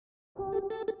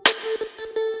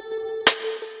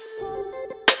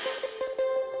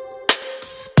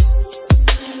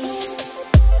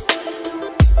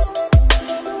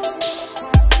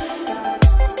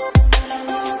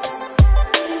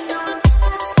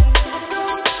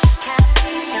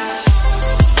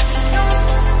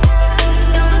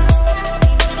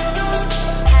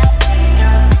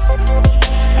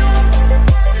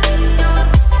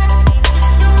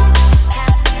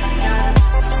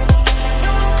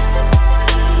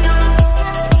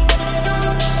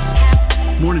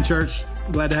Church,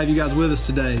 glad to have you guys with us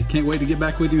today. Can't wait to get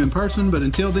back with you in person, but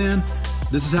until then,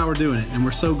 this is how we're doing it, and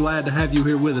we're so glad to have you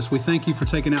here with us. We thank you for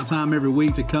taking out time every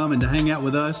week to come and to hang out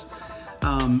with us.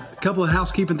 A couple of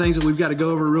housekeeping things that we've got to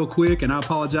go over real quick, and I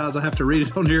apologize, I have to read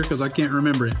it on here because I can't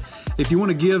remember it. If you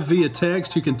want to give via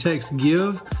text, you can text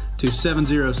GIVE to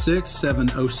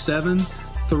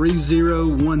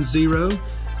 706-707-3010.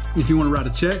 If you want to write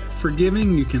a check for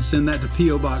giving, you can send that to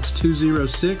P.O. Box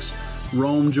 206,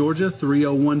 Rome, Georgia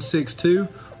 30162,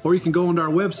 or you can go onto our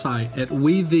website at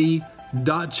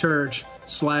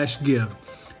wethe.church/give.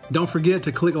 Don't forget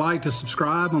to click like to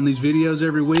subscribe on these videos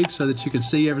every week so that you can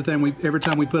see everything every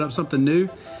time we put up something new.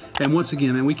 And once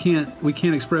again, man, we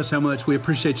can't express how much we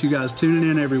appreciate you guys tuning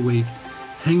in every week,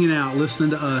 hanging out, listening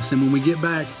to us. And when we get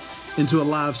back into a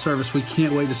live service, we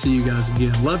can't wait to see you guys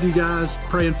again. Love you guys,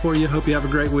 praying for you. Hope you have a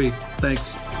great week.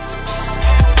 Thanks.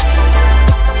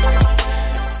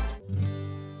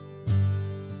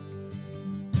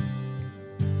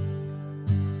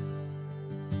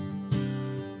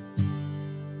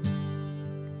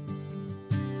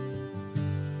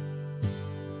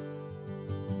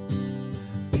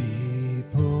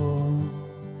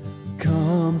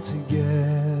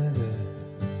 Together,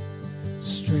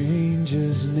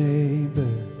 strangers,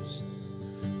 neighbors,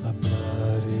 our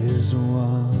blood is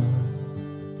one.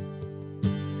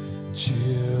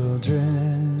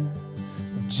 Children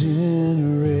of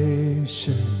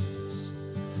generations,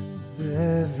 of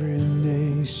every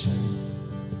nation,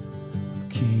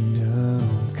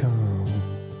 kingdom come.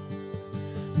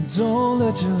 Don't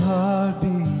let your heart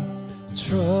be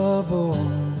troubled.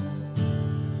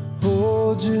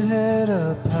 Hold your head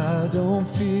up high, don't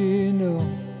fear no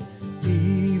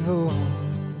evil.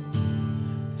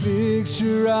 Fix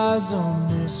your eyes on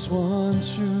this one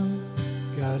true.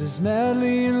 God is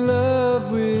madly in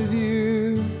love with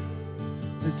you.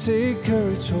 Now take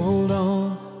courage, hold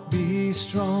on, be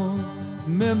strong.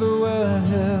 Remember where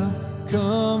help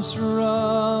comes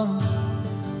from.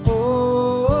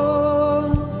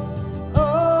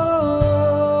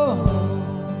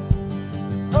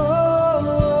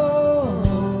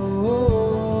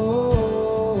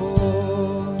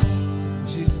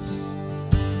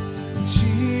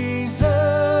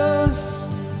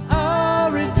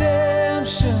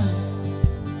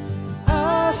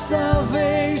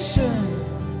 Salvation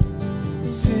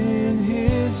is in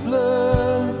His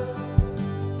blood.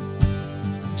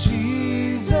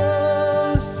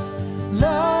 Jesus,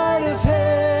 light of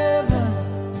heaven,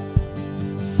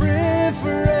 friend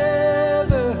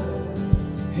forever,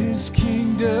 His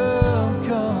kingdom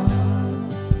come.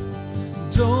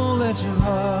 Don't let your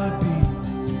heart be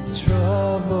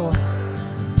troubled.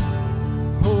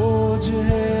 Hold your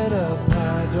head up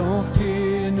high, don't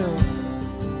fear no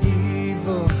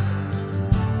evil.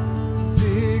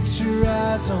 Fix your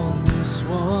eyes on this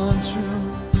one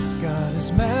true. God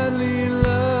is madly in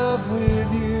love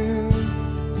with you.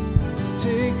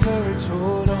 Take courage,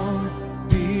 hold on,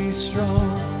 be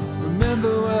strong.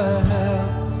 Remember where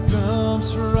help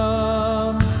comes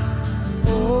from.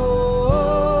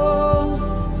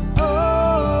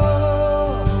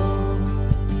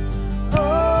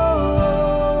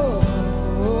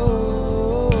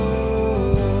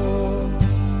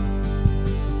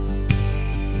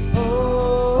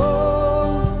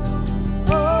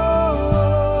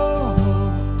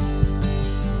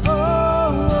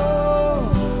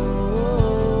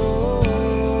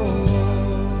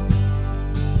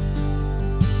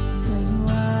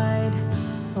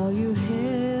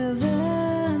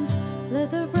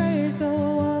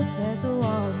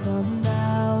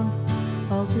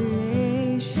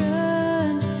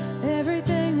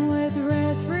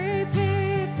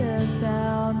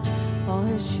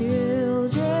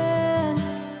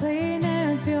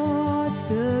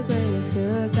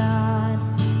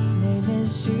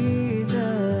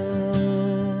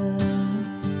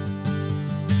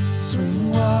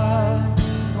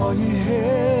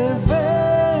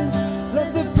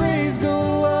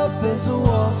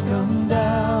 Come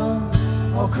down,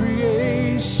 all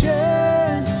creation,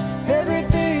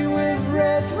 everything with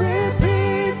breath,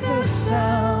 repeat the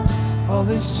sound. All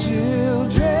His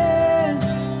children,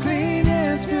 clean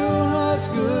hands, pure hearts.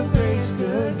 Lord's good grace,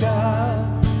 good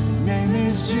God. His name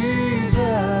is Jesus.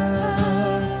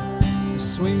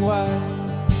 Swing wide,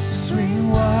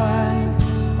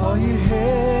 all you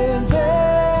heavens.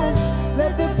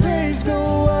 Let the praise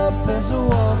go up as the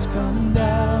walls come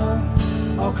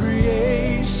down. All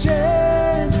creation,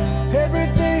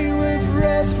 everything with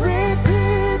breath,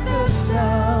 repeat the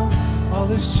sound. All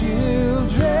his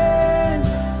children,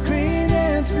 clean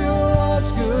hands, pure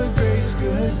hearts, good grace,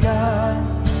 good God.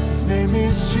 His name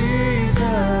is Jesus.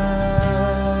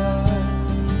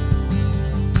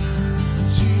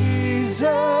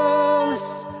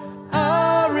 Jesus,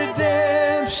 our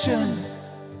redemption,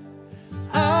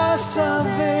 our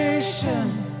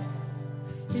salvation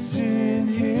is in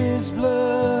his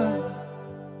blood.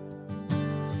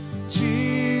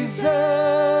 Jesus,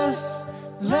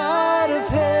 light of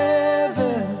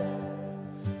heaven,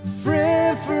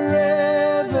 friend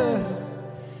forever,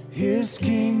 his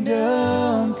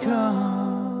kingdom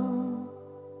come.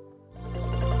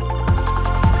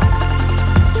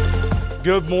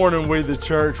 Good morning, we the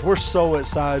church. We're so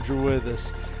excited you're with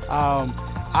us.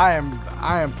 I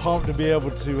am pumped to be able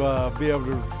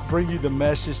to bring you the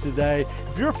message today.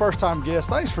 If you're a first-time guest,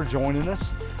 thanks for joining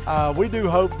us. We do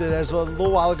hope that, as a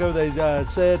little while ago they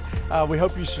said, we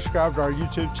hope you subscribe to our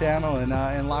YouTube channel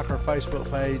and like our Facebook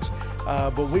page.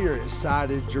 But we are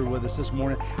excited you're with us this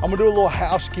morning. I'm gonna do a little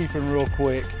housekeeping real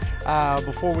quick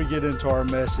before we get into our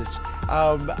message.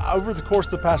 Over the course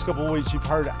of the past couple of weeks, you've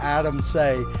heard Adam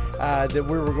say that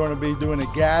we were going to be doing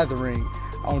a gathering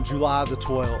on July the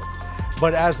 12th.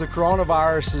 But as the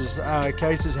coronavirus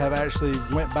cases have actually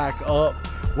went back up,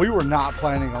 we were not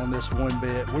planning on this one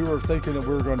bit. We were thinking that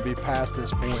we were going to be past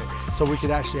this point so we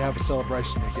could actually have a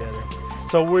celebration together.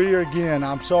 So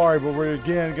I'm sorry, but we're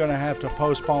again going to have to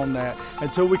postpone that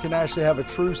until we can actually have a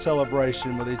true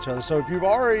celebration with each other. So if you've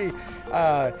already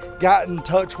got in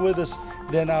touch with us,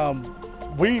 then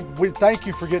we thank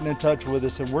you for getting in touch with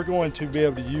us, and we're going to be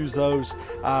able to use those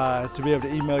to be able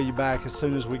to email you back as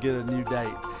soon as we get a new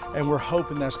date. And we're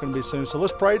hoping that's going to be soon. So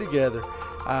let's pray together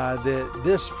that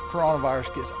this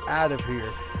coronavirus gets out of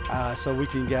here so we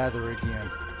can gather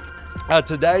again.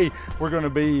 Today, we're going to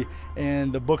be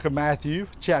in the book of Matthew,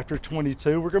 chapter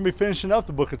 22. We're going to be finishing up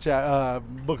the book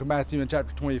of Matthew in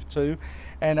chapter 22.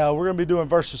 And we're going to be doing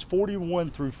verses 41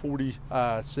 through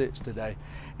 46 today.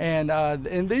 And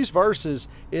in these verses,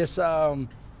 is some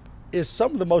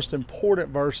of the most important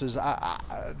verses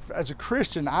as a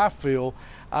Christian, I feel,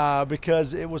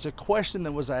 because it was a question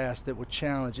that was asked that would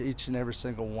challenge each and every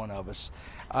single one of us.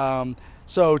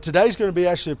 So today's going to be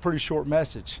actually a pretty short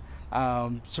message,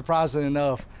 surprisingly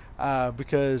enough,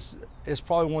 because it's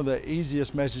probably one of the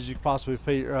easiest messages you could possibly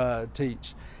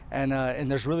teach.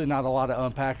 And there's really not a lot of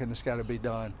unpacking that's got to be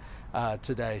done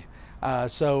today.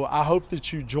 So I hope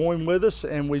that you join with us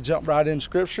and we jump right in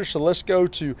Scripture. So let's go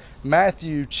to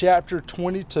Matthew chapter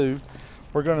 22.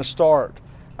 We're going to start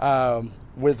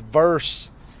with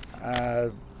verse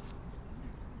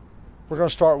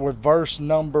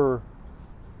number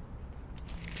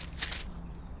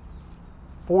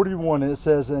 41. It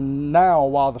says, "And now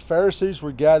while the Pharisees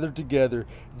were gathered together,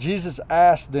 Jesus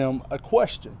asked them a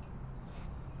question."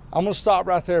 I'm going to stop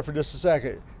right there for just a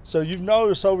second. So you've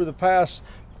noticed over the past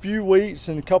few weeks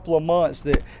and a couple of months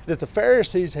that the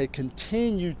Pharisees had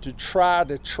continued to try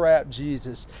to trap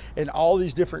Jesus in all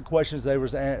these different questions they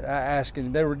was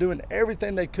asking. They were doing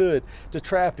everything they could to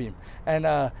trap him.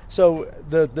 And so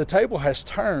the table has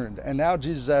turned, and now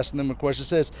Jesus is asking them a question. It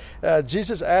says,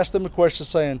 Jesus asked them a question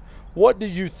saying, "What do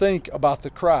you think about the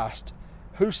Christ?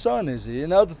 Whose son is he?"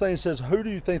 And the other thing says, "Who do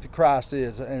you think the Christ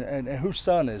is, and whose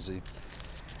son is he?"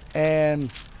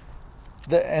 And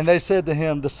they said to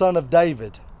him, "The son of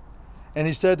David." And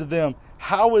he said to them,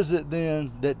 "How is it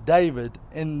then that David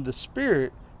in the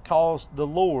Spirit calls the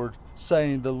Lord,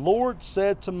 saying, 'The Lord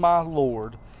said to my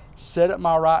Lord, sit at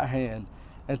my right hand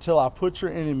until I put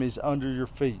your enemies under your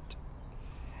feet?'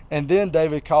 And then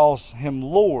David calls him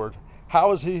Lord.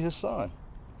 How is he his son?"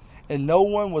 And no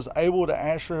one was able to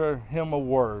answer him a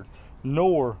word,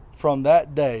 nor from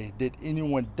that day did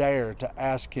anyone dare to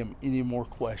ask him any more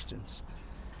questions.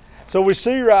 So we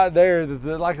see right there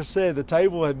that, like I said, the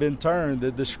table had been turned,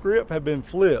 that the script had been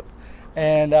flipped,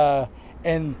 and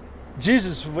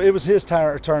Jesus, it was his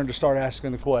turn to start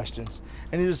asking the questions,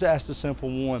 and he just asked a simple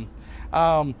one.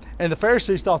 And the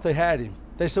Pharisees thought they had him.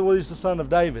 They said, "Well, he's the son of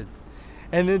David."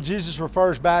 And then Jesus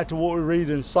refers back to what we read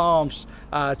in Psalms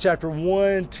chapter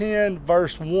 110,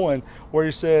 verse 1, where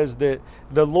he says that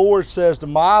the Lord says to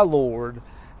my Lord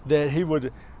that he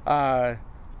would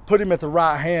put him at the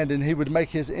right hand and he would make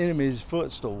his enemies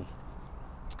footstool.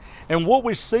 And what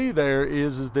we see there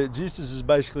is that Jesus is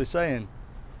basically saying,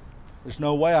 There's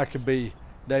no way I could be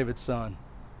David's son.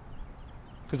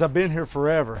 Because I've been here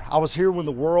forever. I was here when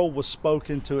the world was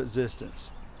spoken into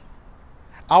existence.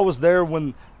 I was there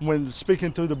when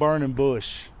speaking through the burning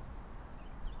bush.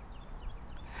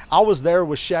 I was there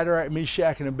with Shadrach,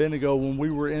 Meshach, and Abednego when we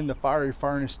were in the fiery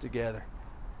furnace together.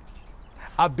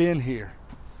 I've been here.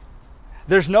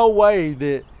 There's no way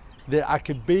that I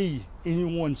could be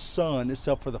anyone's son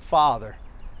except for the Father,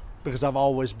 because I've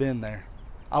always been there.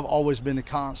 I've always been a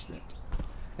constant.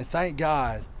 And thank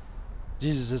God,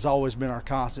 Jesus has always been our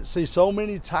constant. See, so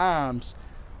many times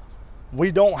we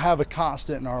don't have a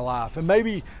constant in our life. And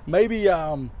maybe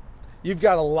you've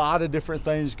got a lot of different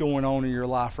things going on in your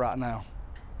life right now.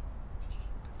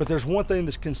 But there's one thing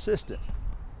that's consistent,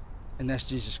 and that's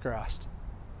Jesus Christ.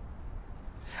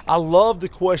 I love the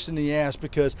question he asked,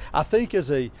 because I think as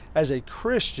a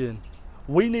Christian,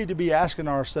 we need to be asking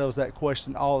ourselves that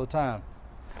question all the time.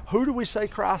 Who do we say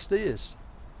Christ is?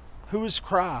 Who is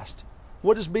Christ?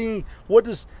 What does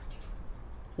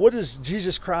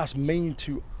Jesus Christ mean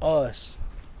to us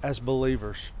as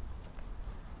believers?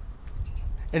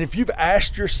 And if you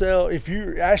ask yourself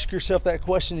that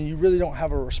question and you really don't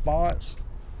have a response,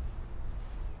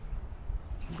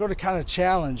 I'm going to kind of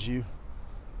challenge you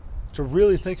to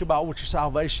really think about what your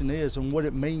salvation is and what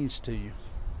it means to you.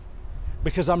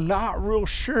 Because I'm not real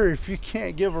sure if you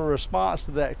can't give a response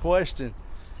to that question,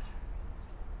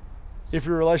 if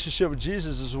your relationship with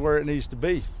Jesus is where it needs to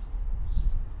be.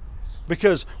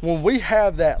 Because when we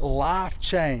have that life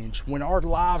change, when our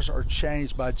lives are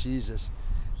changed by Jesus,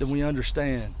 then we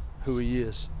understand who he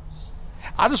is.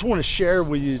 I just want to share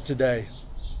with you today.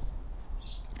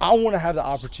 I want to have the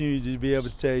opportunity to be able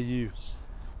to tell you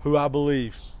who I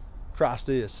believe Christ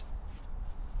is.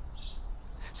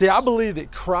 See, I believe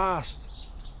that Christ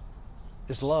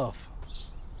is love.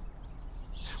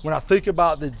 When I think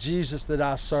about the Jesus that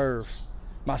I serve,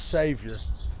 my Savior,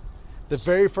 the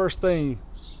very first thing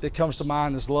that comes to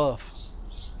mind is love.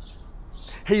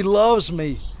 He loves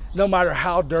me no matter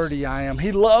how dirty I am.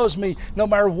 He loves me no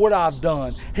matter what I've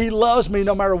done. He loves me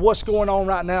no matter what's going on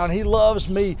right now. And he loves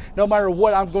me no matter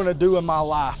what I'm going to do in my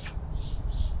life.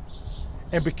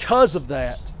 And because of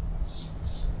that,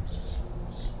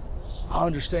 I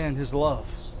understand his love.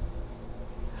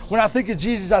 When I think of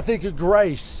Jesus, I think of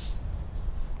grace.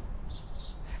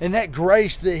 And that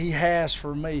grace that he has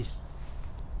for me.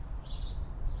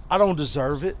 I don't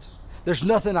deserve it. There's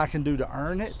nothing I can do to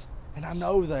earn it. And I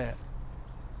know that.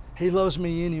 He loves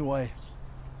me anyway.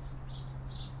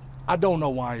 I don't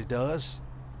know why he does.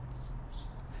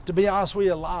 To be honest with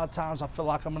you, a lot of times I feel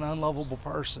like I'm an unlovable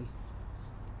person.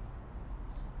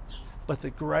 But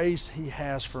the grace he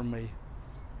has for me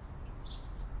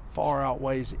far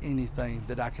outweighs anything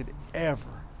that I could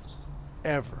ever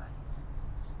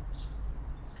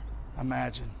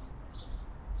imagine.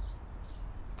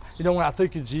 You know, when I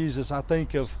think of Jesus, I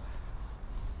think of,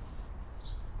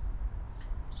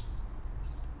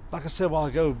 like I said a while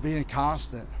ago, being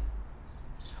constant.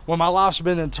 When my life's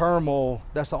been in turmoil,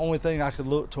 that's the only thing I could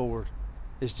look toward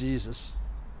is Jesus.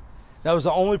 That was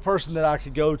the only person that I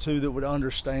could go to that would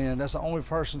understand. That's the only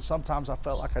person sometimes I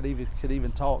felt like I could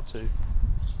even talk to.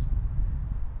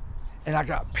 And I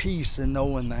got peace in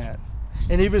knowing that.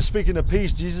 And even speaking of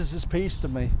peace, Jesus is peace to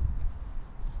me.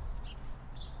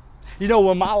 You know,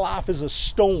 when my life is a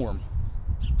storm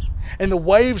and the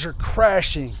waves are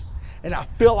crashing and I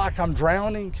feel like I'm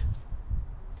drowning,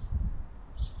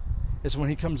 it's when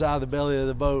he comes out of the belly of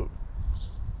the boat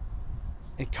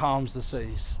and calms the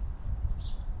seas.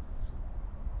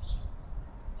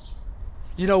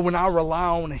 You know, when I rely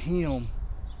on him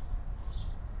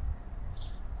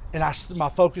and my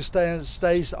focus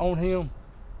stays on him,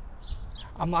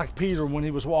 I'm like Peter when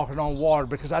he was walking on water,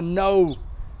 because I know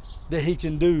that he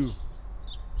can do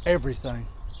everything.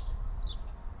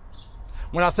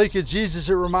 When I think of Jesus,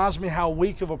 it reminds me how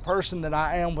weak of a person that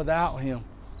I am without him.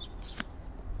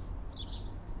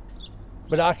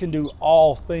 But I can do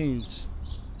all things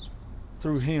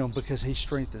through him because he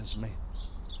strengthens me.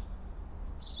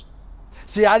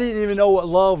 See, I didn't even know what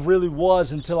love really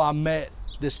was until I met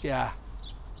this guy.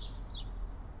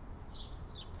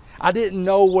 I didn't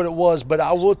know what it was, but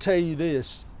I will tell you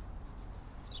this.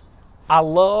 I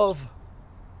love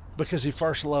because he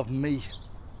first loved me.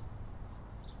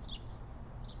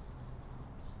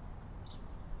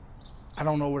 I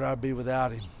don't know where I'd be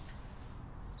without him.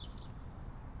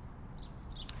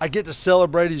 I get to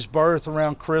celebrate his birth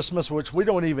around Christmas, which we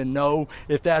don't even know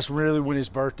if that's really when his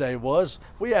birthday was.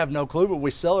 We have no clue, but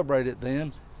we celebrate it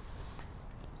then.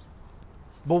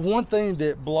 But one thing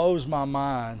that blows my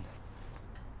mind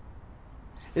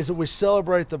is that we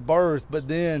celebrate the birth, but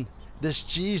then this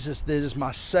Jesus that is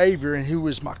my Savior and who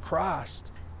is my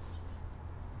Christ.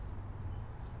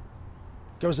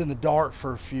 Goes in the dark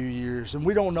for a few years, and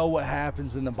we don't know what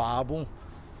happens in the Bible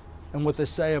and what they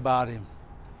say about him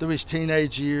through his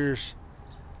teenage years.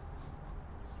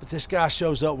 But this guy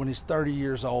shows up when he's 30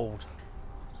 years old.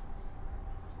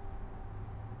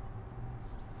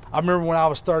 I remember when I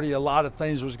was 30, a lot of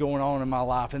things was going on in my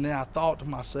life, and then I thought to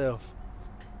myself,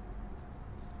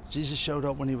 Jesus showed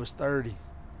up when he was 30.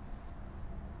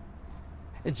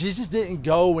 And Jesus didn't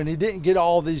go and he didn't get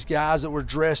all these guys that were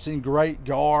dressed in great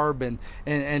garb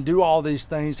and do all these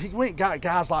things. He went and got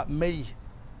guys like me.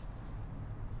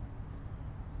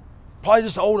 Probably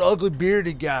just old, ugly,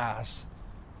 bearded guys.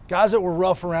 Guys that were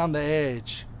rough around the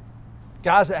edge.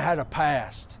 Guys that had a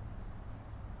past.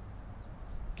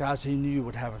 Guys he knew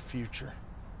would have a future.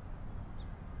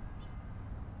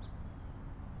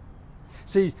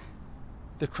 See,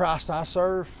 the Christ I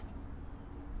serve,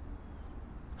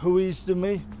 who he is to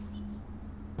me,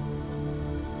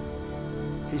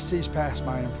 he sees past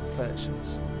my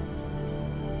imperfections.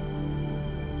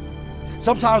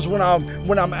 Sometimes when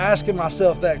I'm asking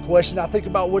myself that question, I think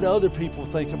about what other people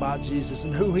think about Jesus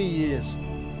and who he is.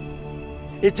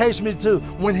 It takes me to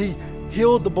when he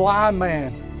healed the blind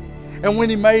man and when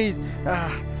he made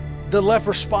the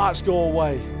leper spots go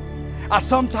away. I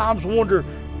sometimes wonder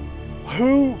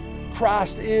who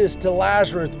Christ is to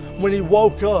Lazarus when he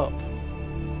woke up,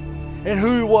 and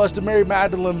who he was to Mary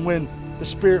Magdalene when the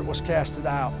spirit was casted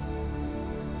out.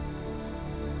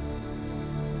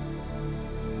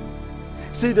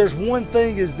 See, there's one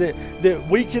thing is that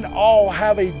we can all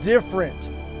have a different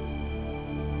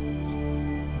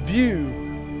view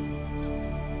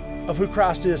of who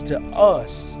Christ is to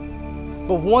us.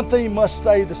 But one thing must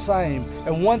stay the same,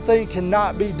 and one thing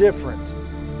cannot be different.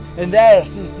 And that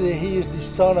is that he is the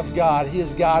Son of God. He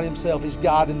is God himself. He's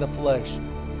God in the flesh.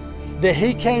 That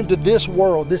he came to this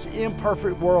world, this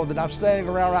imperfect world that I'm standing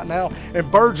around right now,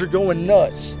 and birds are going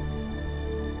nuts.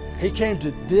 He came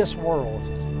to this world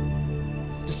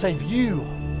to save you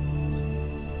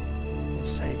and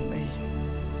save me.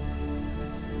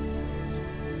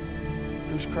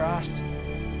 Who's Christ?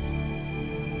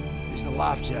 He's the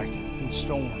life jacket in the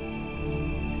storm.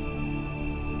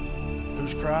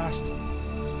 Who's Christ?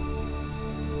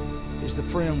 He's the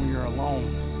friend when you're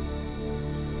alone.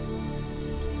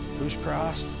 Who's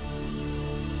Christ?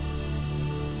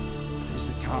 He's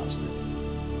the constant.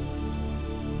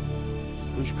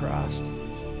 Who's Christ?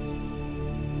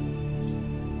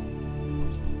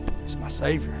 He's my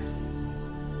Savior.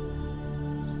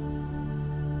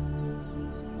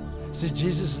 See,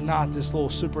 Jesus is not this little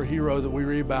superhero that we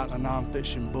read about in a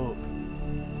nonfiction book.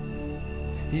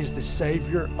 He is the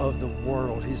Savior of the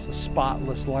world. He's the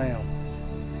spotless Lamb.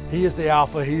 He is the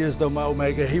Alpha. He is the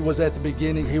Omega. He was at the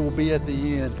beginning. He will be at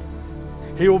the end.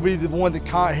 He will be the one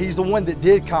that he's the one that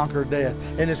did conquer death,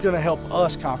 and it's going to help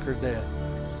us conquer death.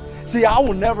 See, I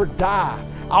will never die.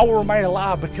 I will remain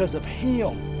alive because of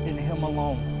him and him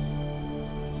alone.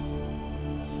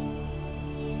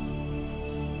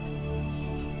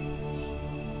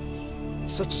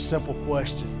 Such a simple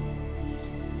question.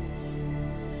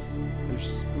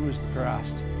 Who is the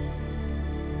Christ?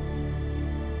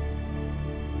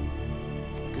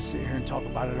 I could sit here and talk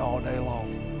about it all day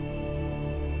long.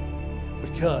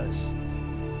 Because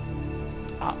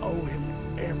I owe him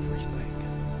everything.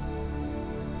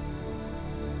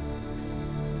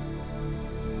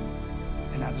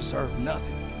 And I deserve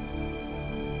nothing.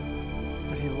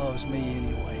 But he loves me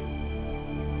anyway.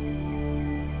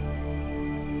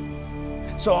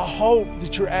 So I hope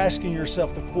that you're asking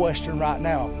yourself the question right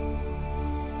now,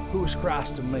 who is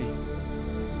Christ to me?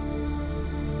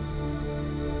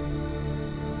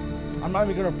 I'm not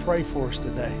even going to pray for us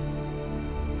today.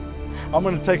 I'm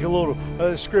going to take a little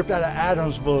script out of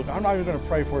Adam's book. I'm not even going to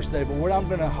pray for us today, but what I'm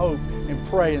going to hope and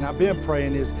pray, and I've been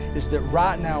praying, is that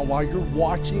right now while you're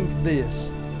watching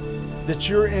this, that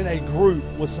you're in a group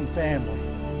with some family.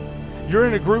 You're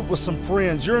in a group with some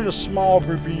friends. You're in a small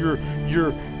group and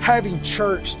you're having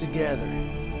church together.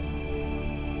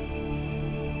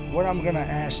 What I'm going to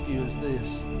ask you is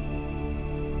this.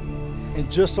 In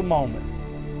just a moment,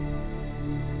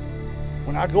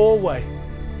 when I go away,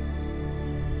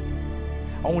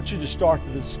 I want you to start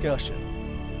the discussion.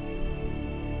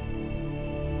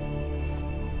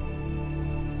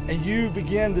 And you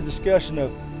begin the discussion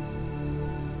of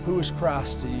who is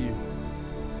Christ to you.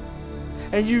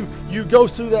 And you go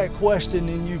through that question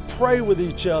and you pray with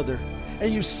each other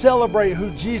and you celebrate who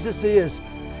Jesus is,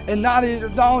 and not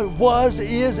only was,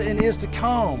 is, and is to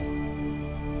come.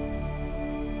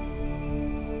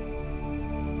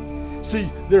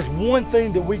 See, there's one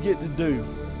thing that we get to do,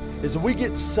 is that we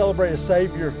get to celebrate a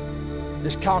Savior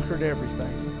that's conquered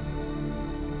everything.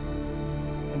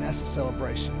 And that's a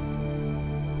celebration.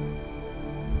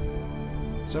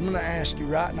 So I'm going to ask you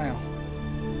right now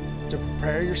to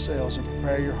prepare yourselves and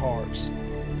prepare your hearts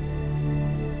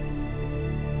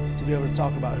to be able to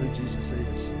talk about who Jesus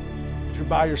is. If you're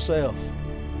by yourself,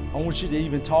 I want you to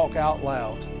even talk out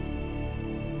loud.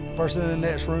 The person in the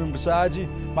next room beside you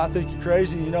might think you're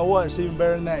crazy. You know what? It's even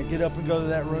better than that. Get up and go to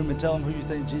that room and tell them who you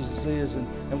think Jesus is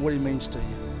and what he means to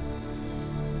you.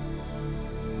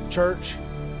 Church,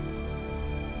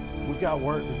 we've got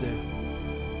work to do.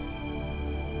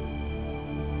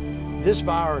 This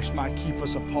virus might keep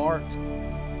us apart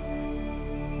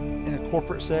in a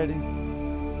corporate setting,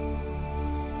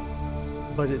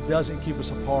 but it doesn't keep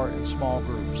us apart in small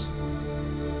groups.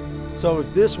 So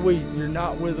if this week you're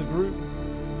not with a group,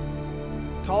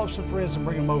 call up some friends and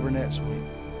bring them over next week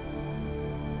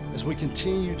as we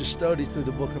continue to study through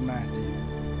the book of Matthew.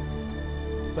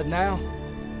 But now,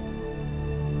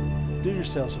 do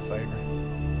yourselves a favor.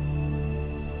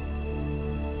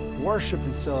 Worship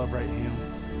and celebrate him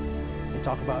and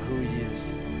talk about who he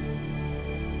is.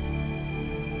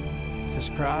 Because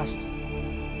Christ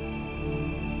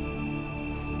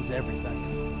is everything.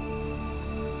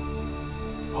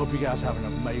 I hope you guys have an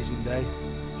amazing day.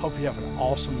 Hope you have an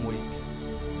awesome week.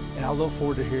 And I look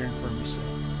forward to hearing from you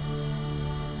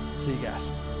soon. See you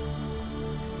guys.